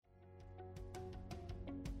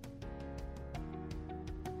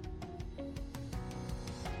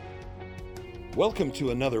Welcome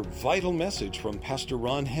to another vital message from Pastor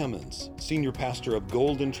Ron Hemmons, Senior Pastor of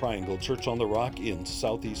Golden Triangle Church on the Rock in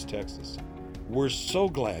Southeast Texas. We're so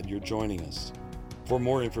glad you're joining us. For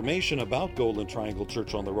more information about Golden Triangle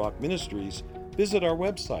Church on the Rock Ministries, visit our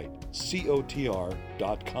website,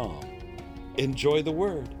 cotr.com. Enjoy the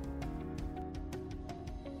Word.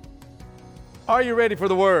 Are you ready for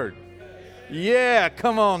the Word? Yeah,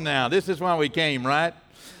 come on now. This is why we came, right?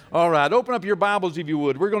 All right, open up your Bibles if you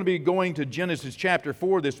would. We're going to be going to Genesis chapter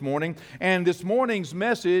 4 this morning, and this morning's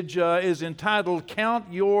message is entitled,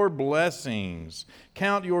 Count Your Blessings.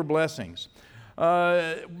 Count Your Blessings.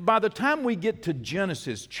 By the time we get to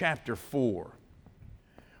Genesis chapter 4,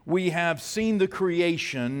 we have seen the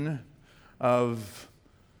creation of,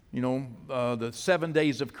 the 7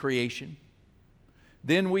 days of creation.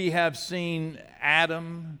 Then we have seen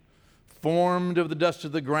Adam formed of the dust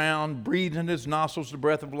of the ground, breathed in his nostrils the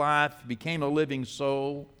breath of life, became a living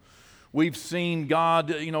soul. We've seen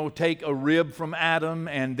God, take a rib from Adam,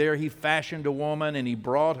 and there he fashioned a woman, and he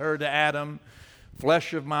brought her to Adam.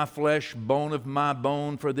 Flesh of my flesh, bone of my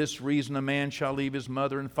bone. For this reason a man shall leave his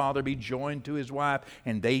mother and father, be joined to his wife,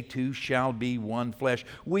 and they two shall be one flesh.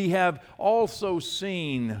 We have also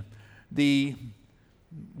seen the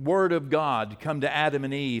Word of God come to Adam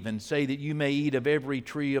and Eve and say that you may eat of every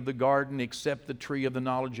tree of the garden except the tree of the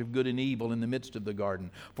knowledge of good and evil in the midst of the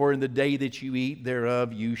garden. For in the day that you eat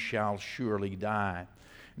thereof you shall surely die.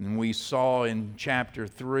 And we saw in chapter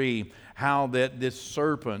 3 how that this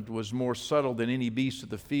serpent was more subtle than any beast of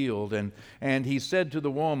the field. And he said to the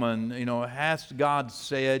woman, hast God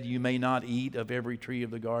said you may not eat of every tree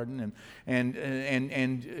of the garden?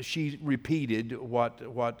 And she repeated what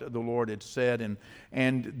the Lord had said.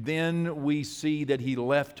 And then we see that he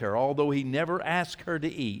left her. Although he never asked her to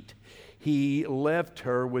eat, he left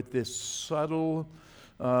her with this subtle,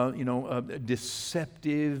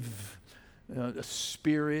 deceptive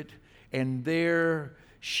spirit, and there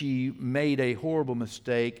she made a horrible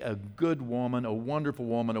mistake. A good woman, a wonderful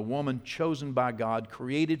woman, a woman chosen by God,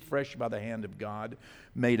 created fresh by the hand of God,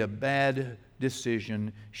 made a bad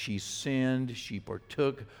decision. She sinned. She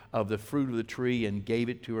partook of the fruit of the tree and gave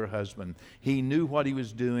it to her husband. He knew what he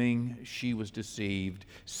was doing. She was deceived.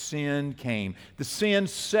 Sin came. The sin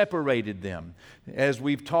separated them. As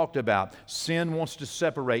we've talked about, sin wants to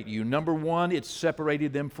separate you. Number one, it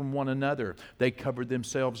separated them from one another. They covered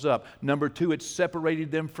themselves up. Number two, it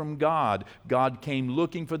separated them from God. God came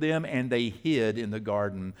looking for them, and they hid in the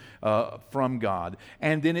garden from God.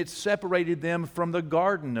 And then it separated them from the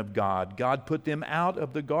garden of God. God put them out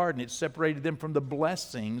of the garden. It separated them from the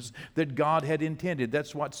blessings that God had intended.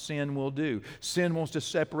 That's what sin will do. Sin wants to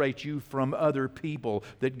separate you from other people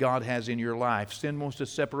that God has in your life. Sin wants to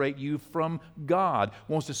separate you from God,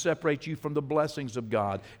 wants to separate you from the blessings of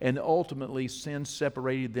God. And ultimately, sin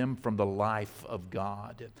separated them from the life of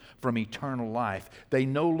God, from eternal life. They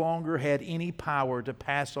no longer had any power to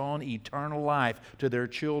pass on eternal life to their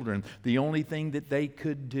children. The only thing that they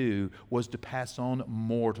could do was to pass on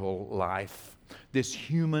mortal life. This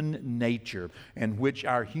human nature, and which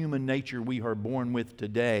our human nature we are born with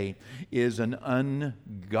today, is an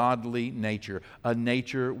ungodly nature, a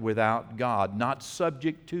nature without God, not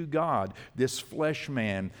subject to God. This flesh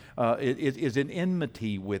man is an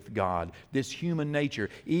enmity with God, this human nature.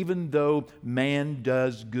 Even though man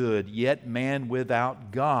does good, yet man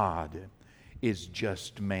without God is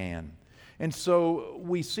just man. And so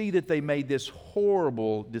we see that they made this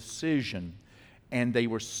horrible decision, and they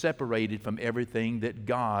were separated from everything that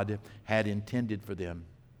God had intended for them.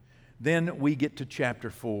 Then we get to chapter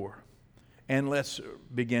 4, and let's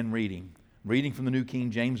begin reading. Reading from the New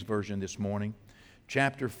King James Version this morning.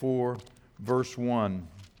 Chapter 4, verse 1.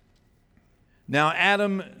 Now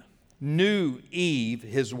Adam knew Eve,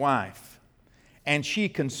 his wife, and she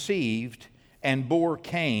conceived and bore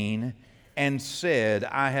Cain, and said,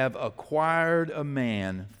 I have acquired a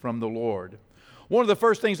man from the Lord. One of the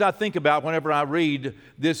first things I think about whenever I read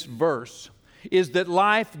this verse is that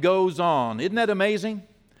life goes on. Isn't that amazing?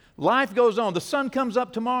 Life goes on. The sun comes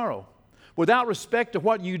up tomorrow. Without respect to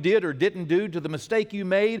what you did or didn't do, to the mistake you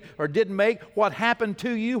made or didn't make, what happened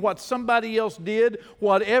to you, what somebody else did,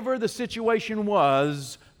 whatever the situation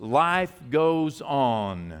was, life goes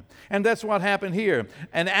on. And that's what happened here.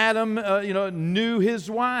 And Adam, knew his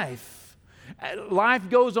wife. Life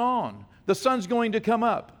goes on. The sun's going to come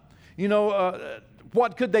up.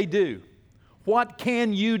 What could they do? What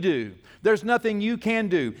can you do? There's nothing you can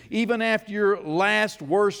do. Even after your last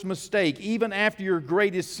worst mistake, even after your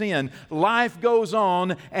greatest sin, life goes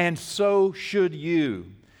on, and so should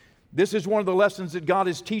you. This is one of the lessons that God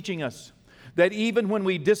is teaching us. that even when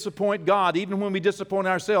we disappoint God, even when we disappoint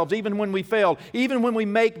ourselves, even when we fail, even when we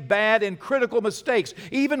make bad and critical mistakes,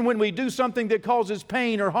 even when we do something that causes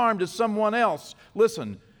pain or harm to someone else,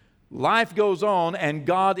 listen, life goes on, and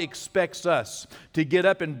God expects us to get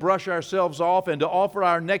up and brush ourselves off and to offer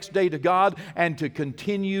our next day to God and to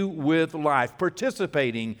continue with life,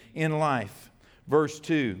 participating in life. Verse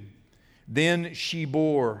 2, then she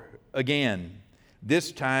bore again,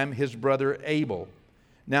 this time his brother Abel.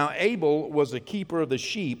 Now Abel was a keeper of the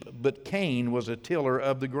sheep, but Cain was a tiller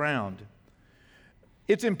of the ground.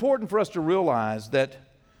 It's important for us to realize that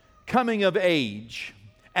coming of age,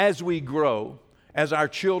 as we grow, as our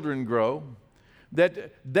children grow,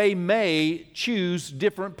 that they may choose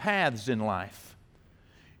different paths in life.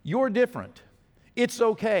 You're different. It's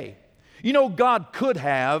okay. You know, God could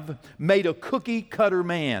have made a cookie cutter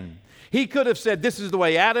man. He could have said, this is the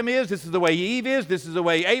way Adam is, this is the way Eve is, this is the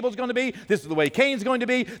way Abel's going to be, this is the way Cain's going to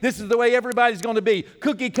be, this is the way everybody's going to be.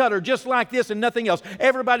 Cookie cutter, just like this and nothing else.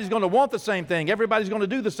 Everybody's going to want the same thing. Everybody's going to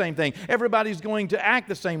do the same thing. Everybody's going to act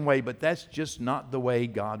the same way, but that's just not the way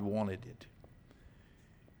God wanted it.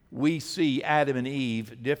 We see Adam and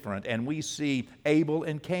Eve different, and we see Abel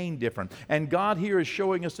and Cain different. And God here is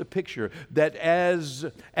showing us a picture that as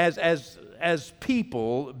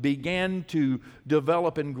people began to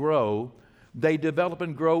develop and grow, they develop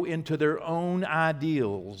and grow into their own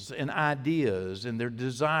ideals and ideas and their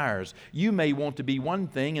desires. You may want to be one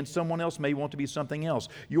thing and someone else may want to be something else.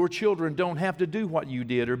 Your children don't have to do what you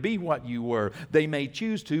did or be what you were. They may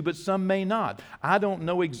choose to, but some may not. I don't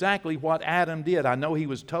know exactly what Adam did. I know he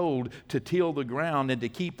was told to till the ground and to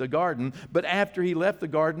keep the garden, but after he left the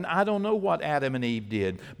garden, I don't know what Adam and Eve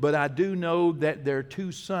did. But I do know that their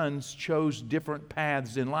two sons chose different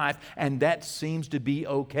paths in life, and that seems to be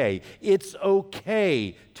okay. It's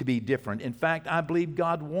okay to be different. In fact, I believe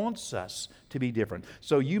God wants us to be different.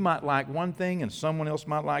 So you might like one thing and someone else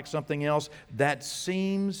might like something else. That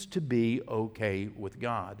seems to be okay with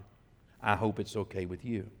God. I hope it's okay with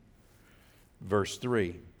you. Verse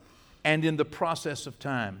 3, and in the process of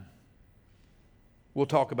time, we'll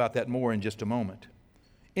talk about that more in just a moment.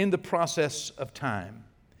 In the process of time,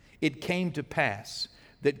 it came to pass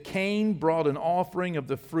that Cain brought an offering of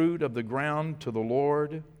the fruit of the ground to the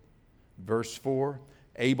Lord. Verse 4,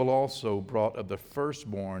 Abel also brought of the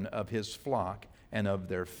firstborn of his flock and of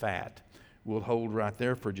their fat. We'll hold right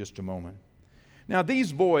there for just a moment. Now,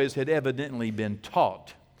 these boys had evidently been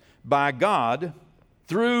taught by God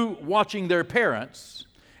through watching their parents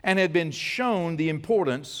and had been shown the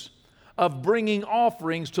importance of bringing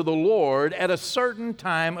offerings to the Lord at a certain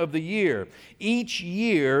time of the year. Each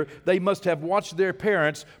year, they must have watched their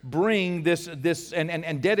parents bring this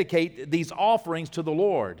and dedicate these offerings to the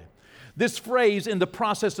Lord. This phrase, in the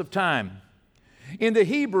process of time. In the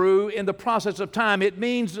Hebrew, in the process of time, it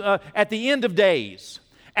means at the end of days.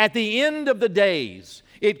 At the end of the days.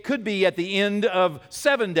 It could be at the end of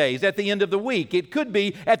 7 days, at the end of the week. It could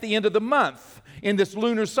be at the end of the month in this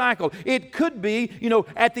lunar cycle. It could be,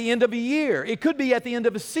 at the end of a year. It could be at the end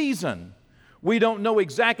of a season. We don't know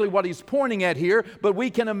exactly what he's pointing at here, but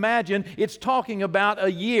we can imagine it's talking about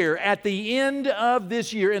a year. At the end of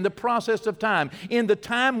this year, in the process of time, in the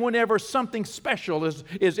time whenever something special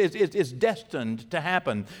is destined to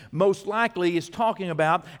happen. Most likely it's talking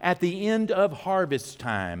about at the end of harvest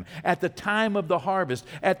time, at the time of the harvest,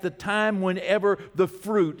 at the time whenever the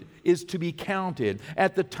fruit is to be counted,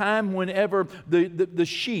 at the time whenever the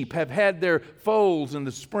sheep have had their foals in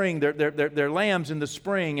the spring, their lambs in the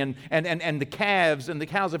spring, and the calves and the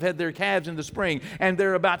cows have had their calves in the spring, and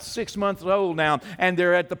they're about 6 months old now, and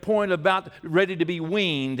they're at the point about ready to be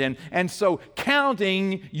weaned, and so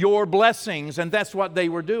counting your blessings, and that's what they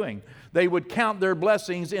were doing. They would count their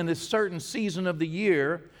blessings in a certain season of the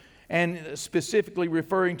year, and specifically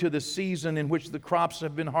referring to the season in which the crops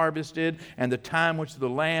have been harvested and the time which the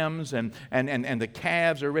lambs and the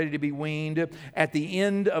calves are ready to be weaned. At the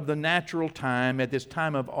end of the natural time, at this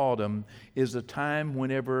time of autumn, is a time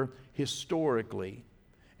whenever historically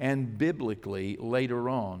and biblically later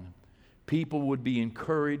on, people would be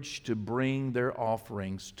encouraged to bring their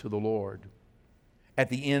offerings to the Lord. At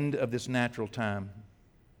the end of this natural time.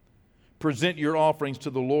 Present your offerings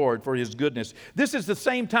to the Lord for His goodness. This is the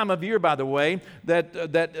same time of year, by the way, that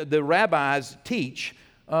the rabbis teach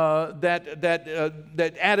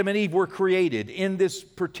that Adam and Eve were created in this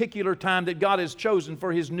particular time that God has chosen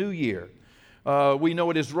for His new year. We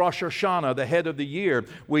know it as Rosh Hashanah, the head of the year.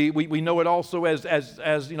 We know it also as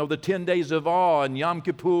the 10 days of awe and Yom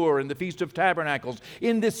Kippur and the Feast of Tabernacles.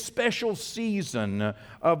 In this special season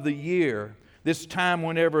of the year, this time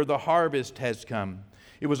whenever the harvest has come.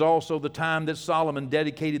 It was also the time that Solomon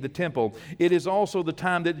dedicated the temple. It is also the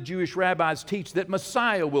time that the Jewish rabbis teach that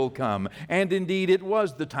Messiah will come. And indeed, it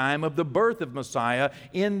was the time of the birth of Messiah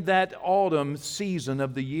in that autumn season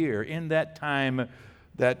of the year, in that time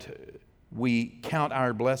that we count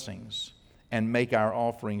our blessings and make our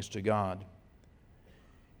offerings to God.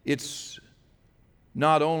 It's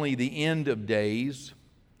not only the end of days,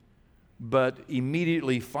 but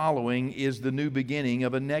immediately following is the new beginning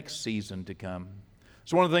of a next season to come.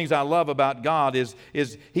 So one of the things I love about God is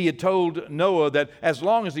He had told Noah that as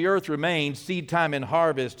long as the earth remains, seed time and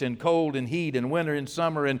harvest and cold and heat and winter and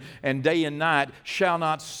summer and day and night shall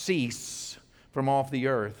not cease from off the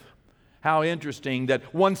earth. How interesting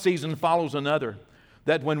that one season follows another.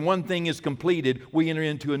 That when one thing is completed, we enter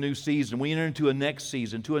into a new season. We enter into a next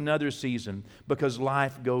season, to another season, because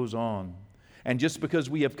life goes on. And just because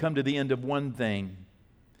we have come to the end of one thing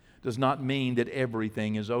does not mean that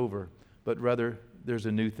everything is over, but rather there's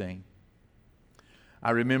a new thing.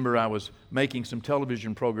 I remember I was making some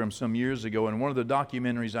television programs some years ago, and one of the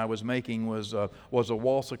documentaries I was making was a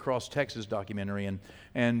Waltz Across Texas documentary,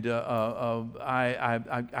 and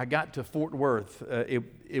I got to Fort Worth.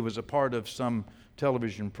 It was a part of some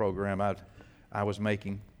television program I was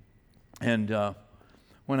making, and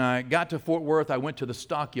when I got to Fort Worth, I went to the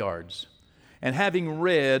stockyards. And having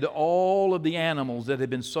read all of the animals that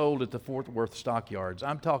had been sold at the Fort Worth stockyards,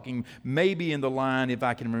 I'm talking maybe in the line, if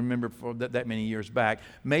I can remember for that many years back,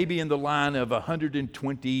 maybe in the line of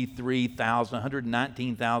 123,000,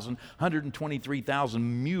 119,000,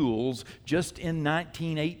 123,000 mules just in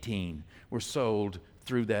 1918 were sold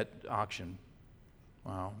through that auction.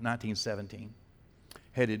 Wow, 1917.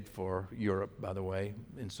 Headed for Europe, by the way,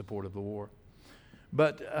 in support of the war.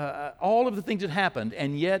 But all of the things that happened,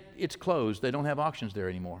 and yet it's closed. They don't have auctions there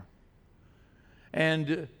anymore.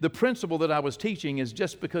 And the principle that I was teaching is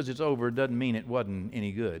just because it's over doesn't mean it wasn't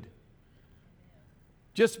any good.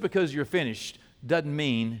 Just because you're finished doesn't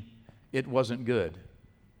mean it wasn't good.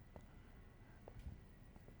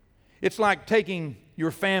 It's like taking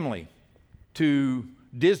your family to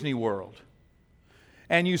Disney World.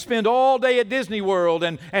 And you spend all day at Disney World,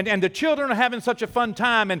 and the children are having such a fun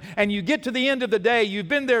time, and you get to the end of the day, you've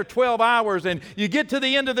been there 12 hours, and you get to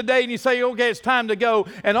the end of the day and you say, okay, it's time to go,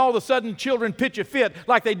 and all of a sudden children pitch a fit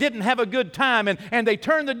like they didn't have a good time, and they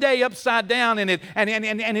turn the day upside down, and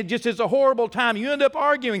it just is a horrible time. You end up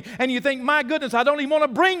arguing, and you think, my goodness, I don't even want to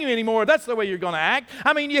bring you anymore. That's the way you're going to act.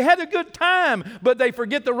 I mean, you had a good time, but they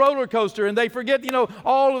forget the roller coaster, and they forget,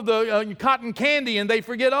 all of the cotton candy, and they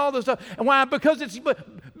forget all the stuff. And why? Because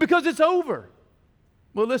it's over.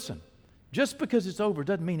 Well, listen, just because it's over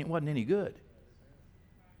doesn't mean it wasn't any good.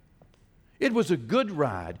 It was a good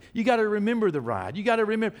ride. You got to remember the ride. You got to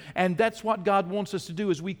remember, and that's what God wants us to do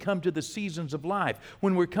as we come to the seasons of life.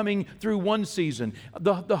 When we're coming through one season,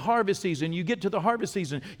 the harvest season, you get to the harvest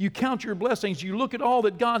season, you count your blessings, you look at all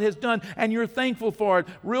that God has done, and you're thankful for it,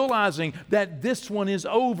 realizing that this one is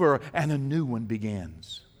over and a new one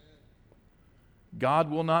begins.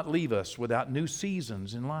 God will not leave us without new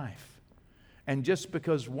seasons in life. And just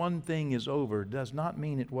because one thing is over does not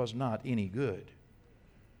mean it was not any good.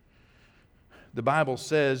 The Bible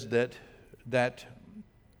says that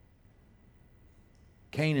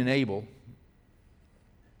Cain and Abel,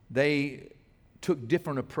 they took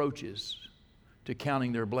different approaches to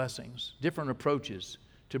counting their blessings, different approaches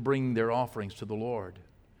to bringing their offerings to the Lord.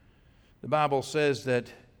 The Bible says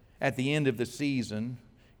that at the end of the season,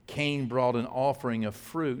 Cain brought an offering of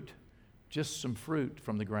fruit, just some fruit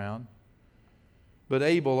from the ground. But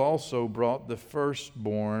Abel also brought the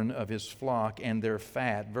firstborn of his flock and their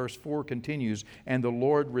fat. Verse 4 continues, and the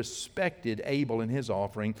Lord respected Abel in his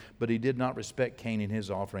offering, but he did not respect Cain in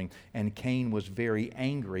his offering. And Cain was very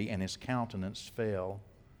angry, and his countenance fell.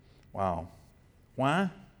 Wow. Why?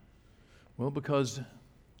 Well, because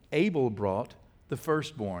Abel brought the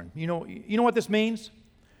firstborn. You know what this means?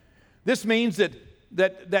 This means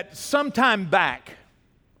that sometime back,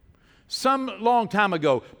 some long time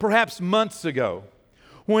ago, perhaps months ago,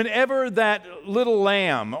 whenever that little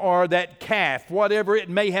lamb or that calf, whatever it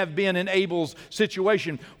may have been in Abel's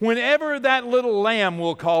situation, whenever that little lamb,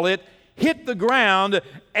 we'll call it, hit the ground,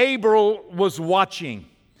 Abel was watching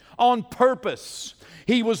on purpose.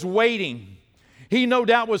 He was waiting. He no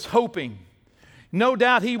doubt was hoping. No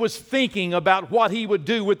doubt he was thinking about what he would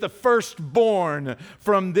do with the firstborn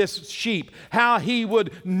from this sheep, how he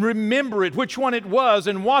would remember it, which one it was,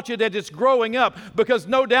 and watch it as it's growing up, because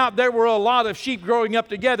no doubt there were a lot of sheep growing up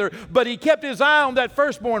together, but he kept his eye on that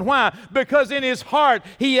firstborn. Why? Because in his heart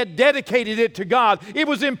he had dedicated it to God. It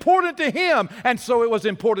was important to him, and so it was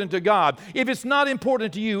important to God. If it's not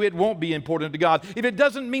important to you, it won't be important to God. If it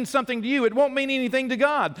doesn't mean something to you, it won't mean anything to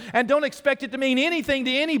God. And don't expect it to mean anything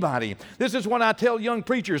to anybody. This is what I tell young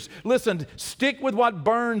preachers. Listen, stick with what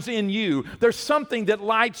burns in you. There's something that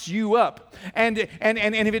lights you up. And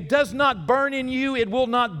if it does not burn in you, it will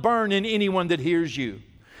not burn in anyone that hears you.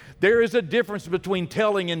 There is a difference between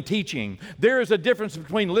telling and teaching. There is a difference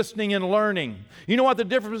between listening and learning. You know what the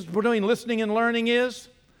difference between listening and learning is?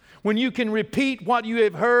 When you can repeat what you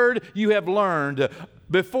have heard, you have learned.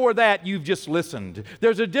 Before that, you've just listened.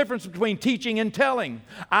 There's a difference between teaching and telling.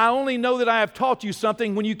 I only know that I have taught you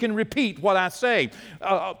something when you can repeat what I say.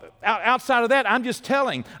 Outside of that, I'm just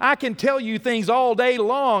telling. I can tell you things all day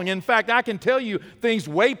long. In fact, I can tell you things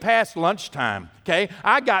way past lunchtime. Okay?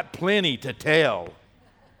 I got plenty to tell.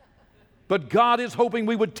 But God is hoping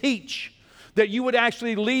we would teach, that you would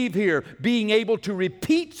actually leave here being able to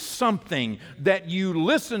repeat something that you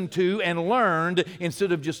listened to and learned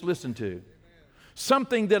instead of just listened to.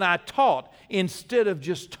 Something that I taught instead of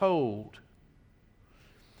just told.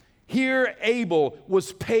 Here Abel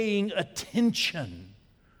was paying attention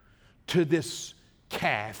to this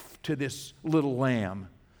calf, to this little lamb.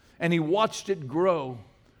 And he watched it grow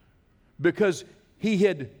because he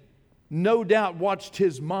had no doubt watched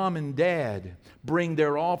his mom and dad bring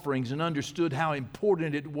their offerings and understood how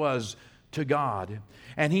important it was to God.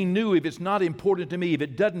 And he knew, if it's not important to me, if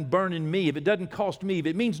it doesn't burn in me, if it doesn't cost me, if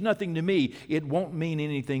it means nothing to me, it won't mean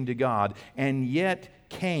anything to God. And yet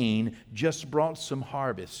Cain just brought some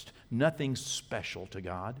harvest. Nothing special to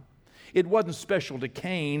God. It wasn't special to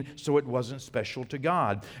Cain, so it wasn't special to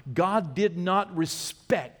God. God did not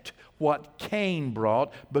respect what Cain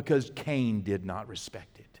brought because Cain did not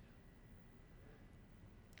respect it.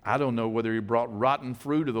 I don't know whether he brought rotten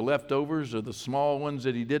fruit or the leftovers or the small ones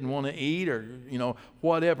that he didn't want to eat or,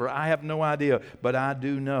 whatever. I have no idea. But I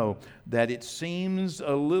do know that it seems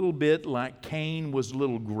a little bit like Cain was a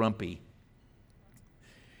little grumpy.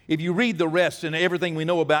 If you read the rest and everything we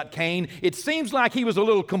know about Cain, it seems like he was a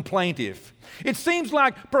little complaintive. It seems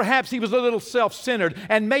like perhaps he was a little self-centered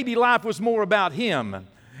and maybe life was more about him.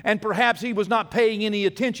 And perhaps he was not paying any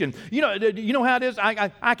attention. You know how it is?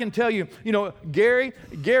 I can tell you,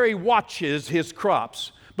 Gary watches his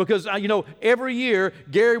crops. Because, every year,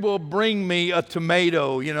 Gary will bring me a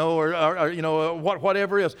tomato, or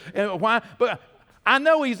whatever it is. And why? But I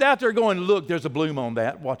know he's out there going, look, there's a bloom on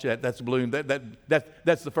that. Watch that. That's a bloom.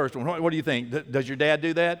 That's the first one. What do you think? Does your dad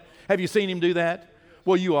do that? Have you seen him do that?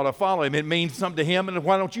 Well, you ought to follow him. It means something to him. And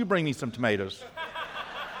why don't you bring me some tomatoes?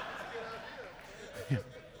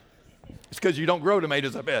 It's because you don't grow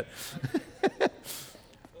tomatoes, I bet.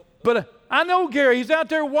 But I know Gary, he's out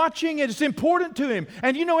there watching it. It's important to him.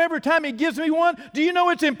 And every time he gives me one, do you know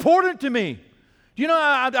it's important to me?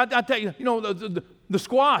 I tell you, the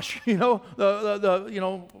squash,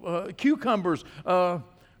 the cucumbers.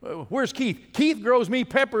 Where's Keith? Keith grows me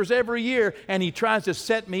peppers every year, and he tries to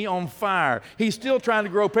set me on fire. He's still trying to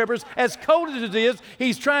grow peppers. As cold as it is,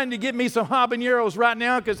 he's trying to get me some habaneros right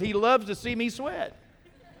now because he loves to see me sweat.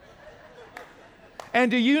 And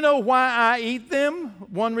do you know why I eat them?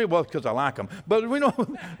 Well, because I like them. But we know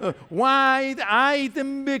why I eat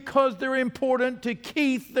them, because they're important to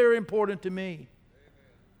Keith. They're important to me.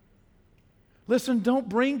 Listen, don't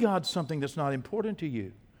bring God something that's not important to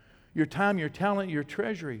you. Your time, your talent, your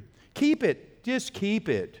treasury. Keep it. Just keep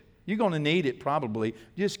it. You're going to need it probably.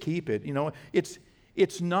 Just keep it.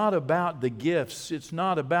 It's not about the gifts. It's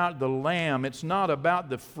not about the lamb. It's not about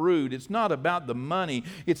the fruit. It's not about the money.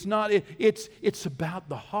 It's about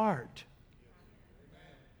the heart.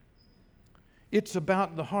 It's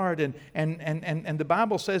about the heart. And the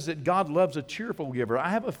Bible says that God loves a cheerful giver. I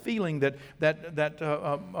have a feeling that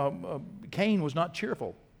Cain was not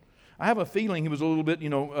cheerful. I have a feeling he was a little bit,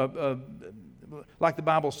 like the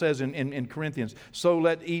Bible says in Corinthians, so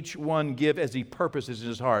let each one give as he purposes in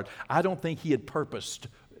his heart. I don't think he had purposed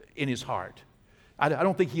in his heart. I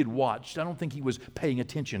don't think he had watched. I don't think he was paying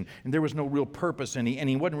attention. And there was no real purpose, and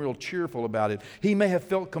he wasn't real cheerful about it. He may have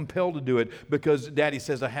felt compelled to do it because Daddy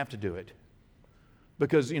says, I have to do it.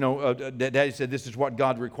 Because, Daddy said this is what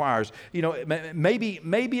God requires. Maybe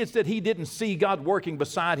it's that he didn't see God working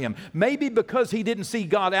beside him. Maybe because he didn't see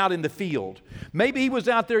God out in the field. Maybe he was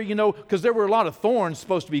out there, because there were a lot of thorns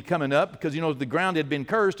supposed to be coming up because, the ground had been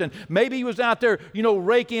cursed. And maybe he was out there,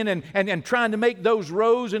 raking and trying to make those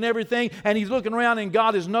rows and everything. And he's looking around and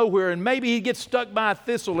God is nowhere. And maybe he gets stuck by a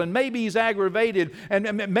thistle. And maybe he's aggravated.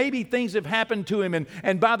 And maybe things have happened to him.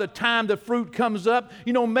 And by the time the fruit comes up,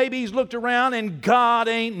 maybe he's looked around and God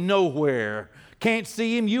ain't nowhere. Can't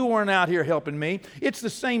see him. You weren't out here helping me. It's the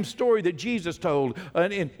same story that Jesus told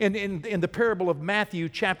in the parable of Matthew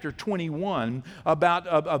chapter 21 about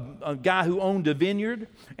a guy who owned a vineyard,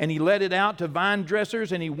 and he let it out to vine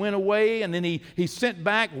dressers, and he went away, and then he sent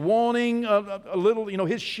back wanting a little,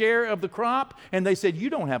 his share of the crop, and they said, you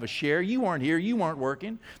don't have a share. You weren't here. You weren't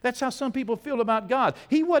working. That's how some people feel about God.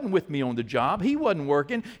 He wasn't with me on the job. He wasn't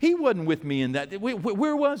working. He wasn't with me in that.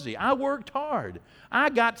 Where was he? I worked hard. I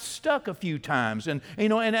got stuck a few times, and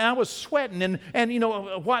I was sweating, and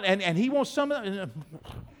he wants some of that.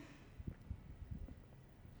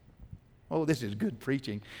 Oh, this is good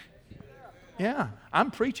preaching. Yeah, I'm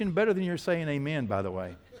preaching better than you're saying amen, by the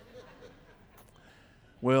way.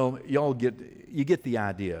 Well, you get the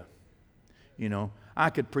idea. I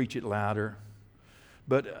could preach it louder,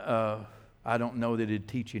 but I don't know that it'd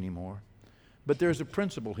teach anymore. But there's a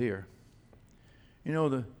principle here.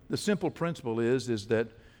 The simple principle is that,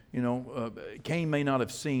 Cain may not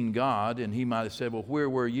have seen God, and he might have said, well, where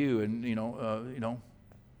were you? And,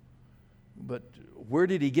 but where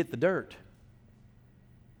did he get the dirt?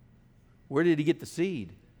 Where did he get the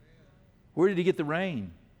seed? Where did he get the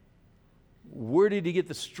rain? Where did he get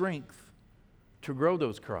the strength to grow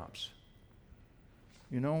those crops?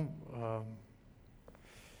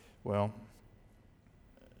 Well,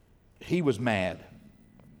 he was mad.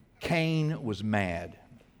 Cain was mad.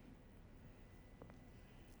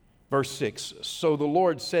 Verse 6, so the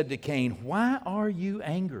Lord said to Cain, why are you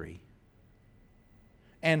angry?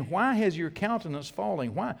 And why has your countenance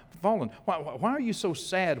fallen? Why are you so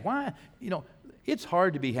sad? Why? It's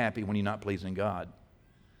hard to be happy when you're not pleasing God.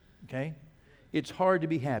 Okay? It's hard to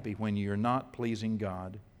be happy when you're not pleasing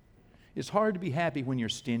God. It's hard to be happy when you're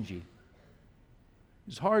stingy.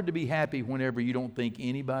 It's hard to be happy whenever you don't think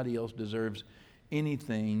anybody else deserves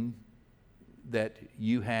anything that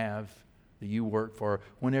you have, that you work for,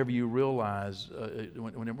 whenever you realize,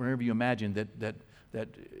 whenever you imagine that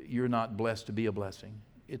you're not blessed to be a blessing.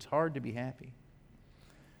 It's hard to be happy.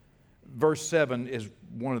 Verse 7 is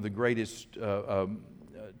one of the greatest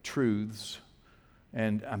truths,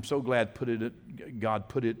 and I'm so glad God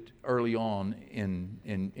put it early on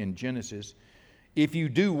in Genesis. If you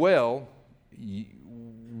do well,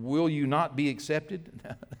 will you not be accepted?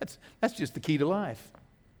 That's just the key to life.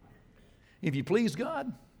 If you please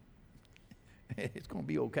God, it's going to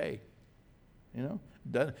be okay.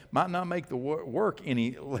 Might not make the work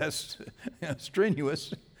any less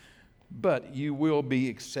strenuous, but you will be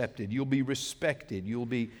accepted. You'll be respected.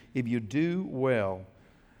 If you do well.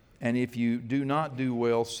 And if you do not do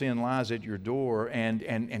well, sin lies at your door,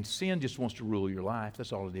 and sin just wants to rule your life.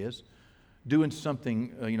 That's all it is. Doing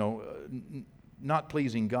something, not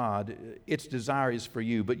pleasing God, its desire is for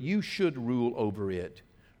you, but you should rule over it.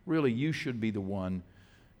 Really, you should be the one,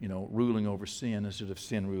 ruling over sin instead of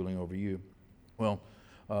sin ruling over you. Well,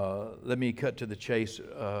 let me cut to the chase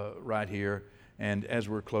right here. And as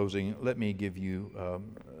we're closing, let me give you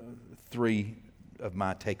 3 of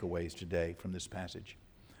my takeaways today from this passage.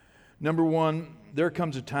 Number 1, there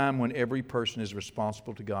comes a time when every person is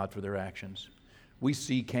responsible to God for their actions. We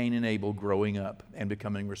see Cain and Abel growing up and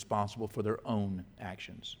becoming responsible for their own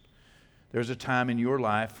actions. There's a time in your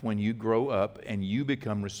life when you grow up and you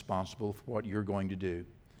become responsible for what you're going to do.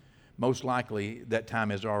 Most likely, that time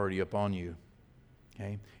is already upon you.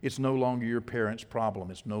 Okay? It's no longer your parents' problem.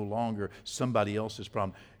 It's no longer somebody else's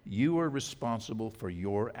problem. You are responsible for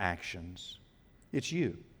your actions. It's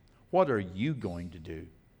you. What are you going to do?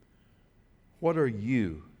 What are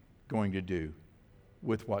you going to do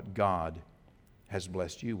with what God has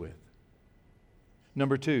blessed you with?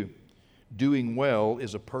 Number 2, doing well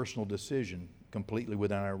is a personal decision completely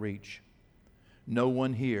within our reach. No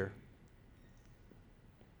one here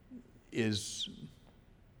is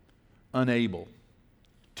unable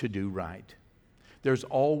to do right. There's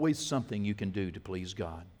always something you can do to please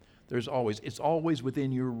God. It's always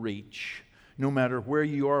within your reach. No matter where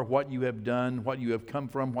you are, what you have done, what you have come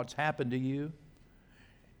from, what's happened to you,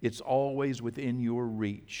 it's always within your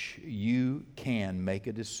reach. You can make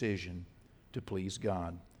a decision to please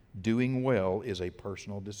God. Doing well is a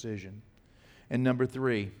personal decision. And number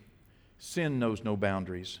 3, sin knows no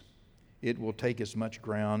boundaries. it will take as much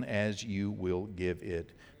ground as you will give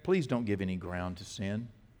it. Please don't give any ground to sin.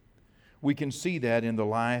 We can see that in the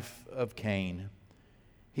life of Cain.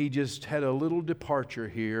 He just had a little departure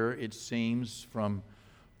here, it seems, from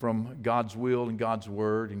God's will and God's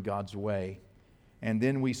word and God's way. And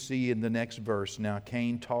then we see in the next verse, now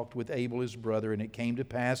Cain talked with Abel his brother, and it came to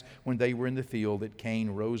pass when they were in the field that Cain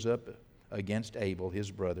rose up against Abel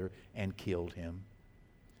his brother and killed him.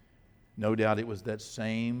 No doubt it was that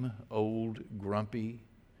same old, grumpy,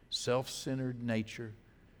 self-centered nature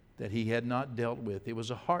that he had not dealt with. It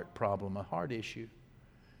was a heart problem, a heart issue.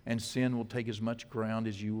 And sin will take as much ground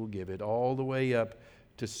as you will give it, all the way up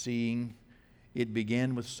to seeing it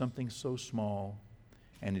began with something so small,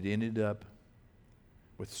 and it ended up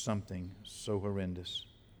with something so horrendous.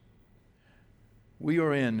 We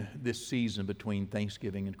are in this season between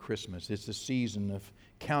Thanksgiving and Christmas. It's a season of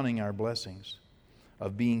counting our blessings,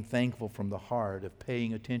 of being thankful from the heart, of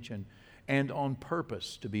paying attention, and on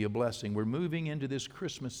purpose to be a blessing. We're moving into this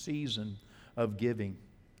Christmas season of giving.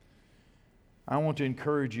 I want to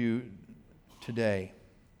encourage you today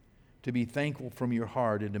to be thankful from your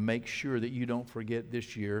heart and to make sure that you don't forget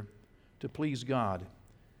this year to please God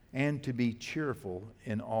and to be cheerful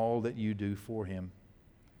in all that you do for Him.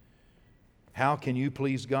 How can you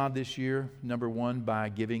please God this year? Number one, by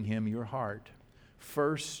giving Him your heart.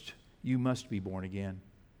 First, you must be born again.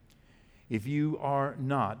 If you are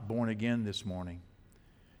not born again this morning,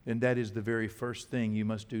 then that is the very first thing you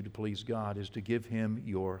must do to please God, is to give Him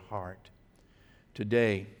your heart.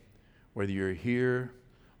 Today, whether you're here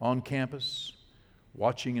on campus,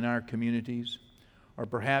 watching in our communities, or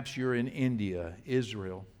perhaps you're in India,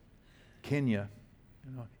 Israel, Kenya,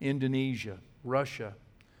 Indonesia, Russia.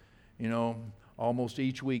 Almost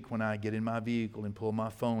each week when I get in my vehicle and pull my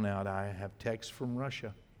phone out, I have texts from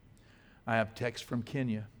Russia. I have texts from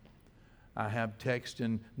Kenya. I have texts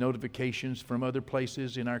and notifications from other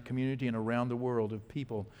places in our community and around the world of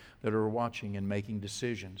people that are watching and making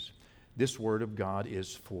decisions. This Word of God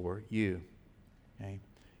is for you. Okay?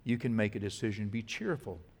 You can make a decision. Be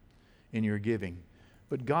cheerful in your giving.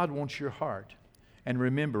 But God wants your heart. And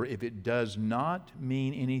remember, if it does not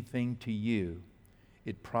mean anything to you,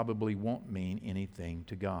 it probably won't mean anything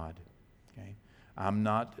to God. Okay? I'm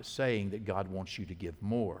not saying that God wants you to give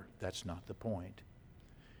more. That's not the point.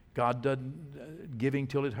 God doesn't giving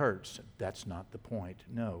till it hurts. That's not the point.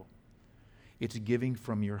 No. It's giving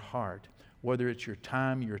from your heart, whether it's your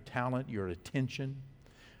time, your talent, your attention,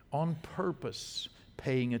 on purpose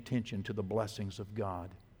paying attention to the blessings of God,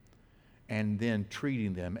 and then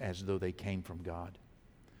treating them as though they came from God.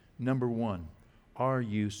 Number one, are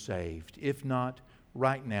you saved? If not,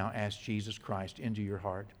 right now ask Jesus Christ into your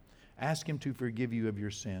heart. Ask Him to forgive you of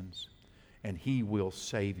your sins, and He will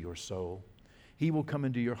save your soul. He will come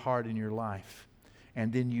into your heart and your life,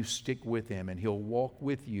 and then you stick with Him, and He'll walk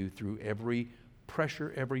with you through every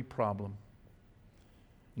pressure, every problem.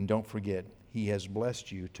 And don't forget, He has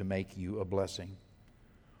blessed you to make you a blessing.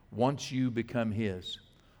 Once you become His,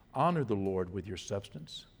 honor the Lord with your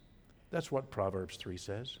substance. That's what Proverbs 3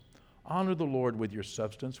 says. Honor the Lord with your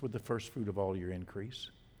substance, with the first fruit of all your increase.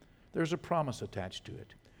 There's a promise attached to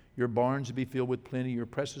it. Your barns will be filled with plenty, your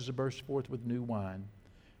presses will burst forth with new wine.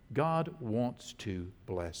 God wants to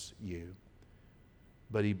bless you,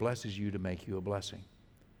 but He blesses you to make you a blessing.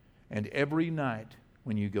 And every night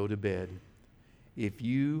when you go to bed, if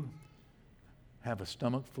you have a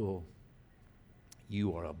stomach full,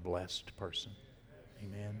 you are a blessed person.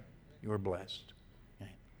 Amen. You're blessed.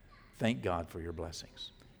 Okay. Thank God for your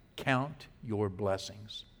blessings. Count your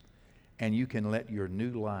blessings, and you can let your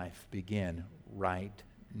new life begin right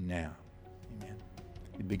now. Amen.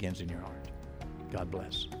 It begins in your heart. God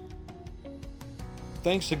bless.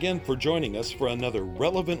 Thanks again for joining us for another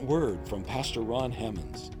relevant word from Pastor Ron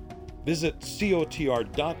Hammonds. Visit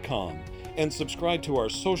cotr.com and subscribe to our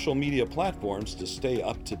social media platforms to stay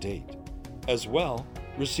up to date. As well,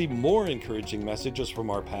 receive more encouraging messages from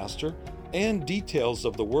our pastor and details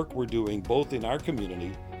of the work we're doing both in our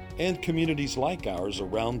community and communities like ours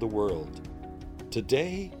around the world.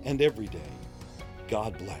 Today and every day,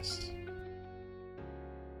 God bless.